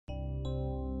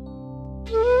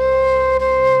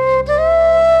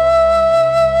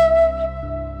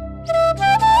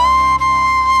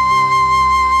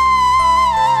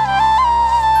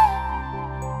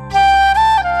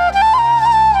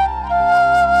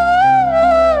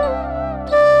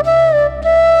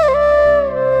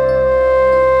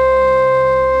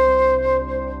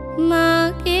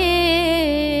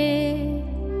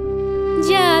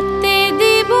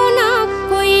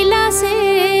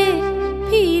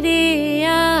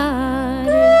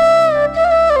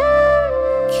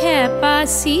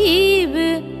खेपासीब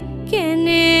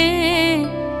केने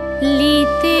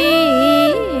लीते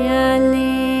आले।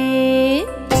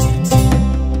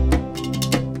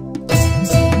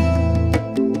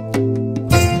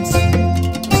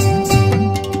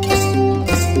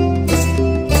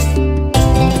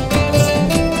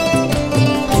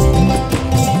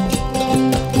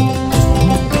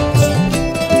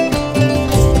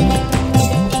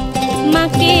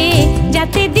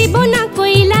 जाते দিব না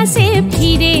কইলা সে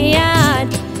ফিরে আর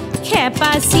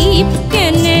খেপাসিব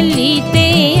কেনে লিতে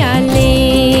আলে।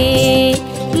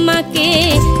 মাকে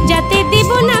যাতে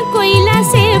দিব না কইলা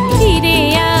সে ফিরে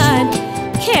আর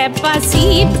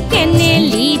খেপাসিব কেনে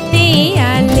লিতে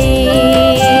আলে।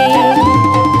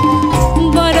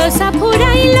 বরসা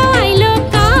ফুরাইলো আইলো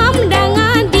কাম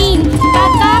ডাঙা দিন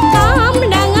কাকা কাম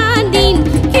ডাঙা দিন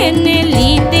কেনে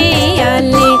লিতে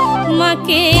আলে।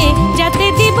 মাকে যাতে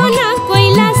দিব না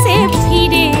কইলা সে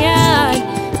ফিরে আর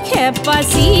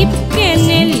খেপাসিব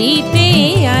কেনে লিতে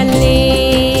আলে।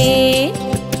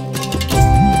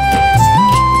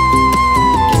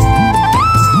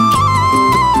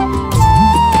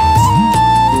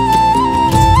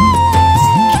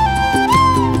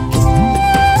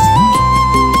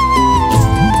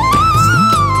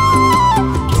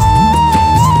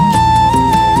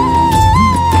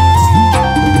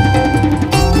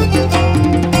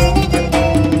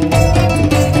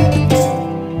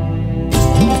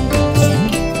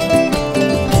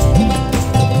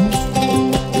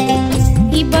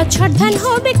 ধান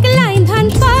হবে লাইন ধান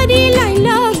পারি লাইন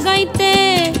লাগাইতে।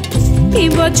 এই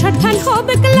বছর ধান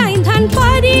হবে লাইন ধান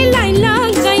পারি লাইন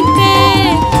লাগাইতে।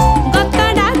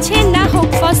 গতার আছে না হোক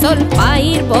ফসল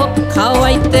পাইর বক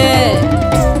খাওয়াইতে।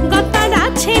 গতার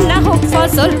আছে না হোক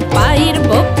ফসল পাইর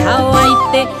বক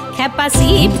খাওয়াইতে।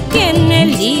 খেপাসিব কেনে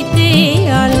লিতে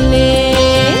আলে।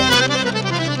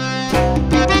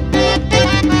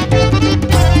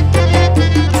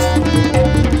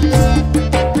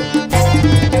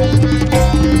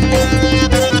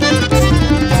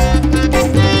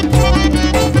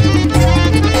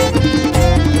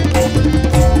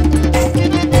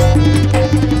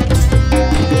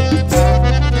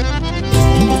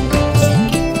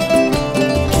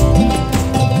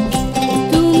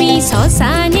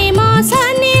 শ্মশানে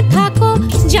মশানে থাকো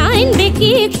জানবে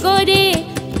কি করে।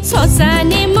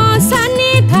 শ্মশানে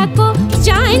মশানে থাকো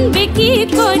জানবে কি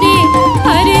করে।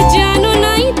 আরে জানো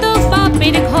নাই তো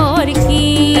বাপের ঘর কি।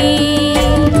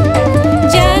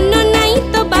 জানো নাই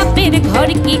তো বাপের ঘর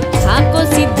কি। থাকো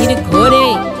সিদ্ধির ঘরে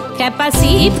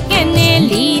খেপাসিব কেনে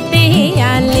লিতে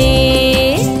আলে।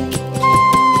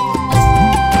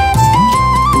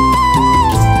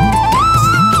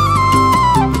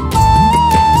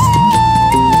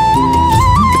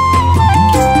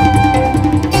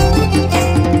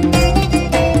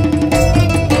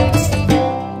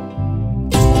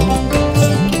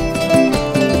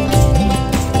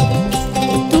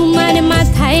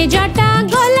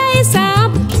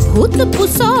 ভূত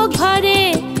পুষো ঘরে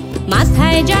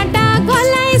মাথায় জাটা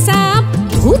গলায় সাপ।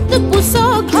 ভূত পুষো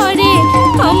ঘরে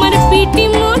আমার পিটি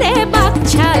মোড়ে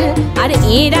বাকছাল আর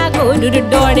এরা গরুর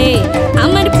ডরে।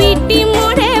 আমার পিটি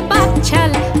মোড়ে বাকছাল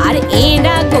আর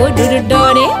এরা গরুর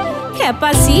ডরে।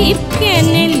 খেপাসিব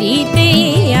কেনে লিতে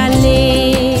আলে।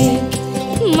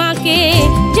 মাকে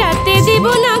যাতে দিব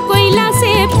না কইলা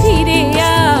সে ফিরে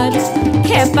আর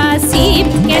খেপাসিব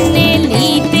কেনে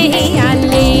লিতে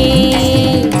আলে।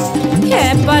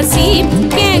 খেপাসিব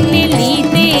কেনে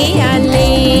লিতে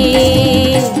আলে।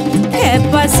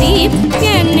 খেপাসিব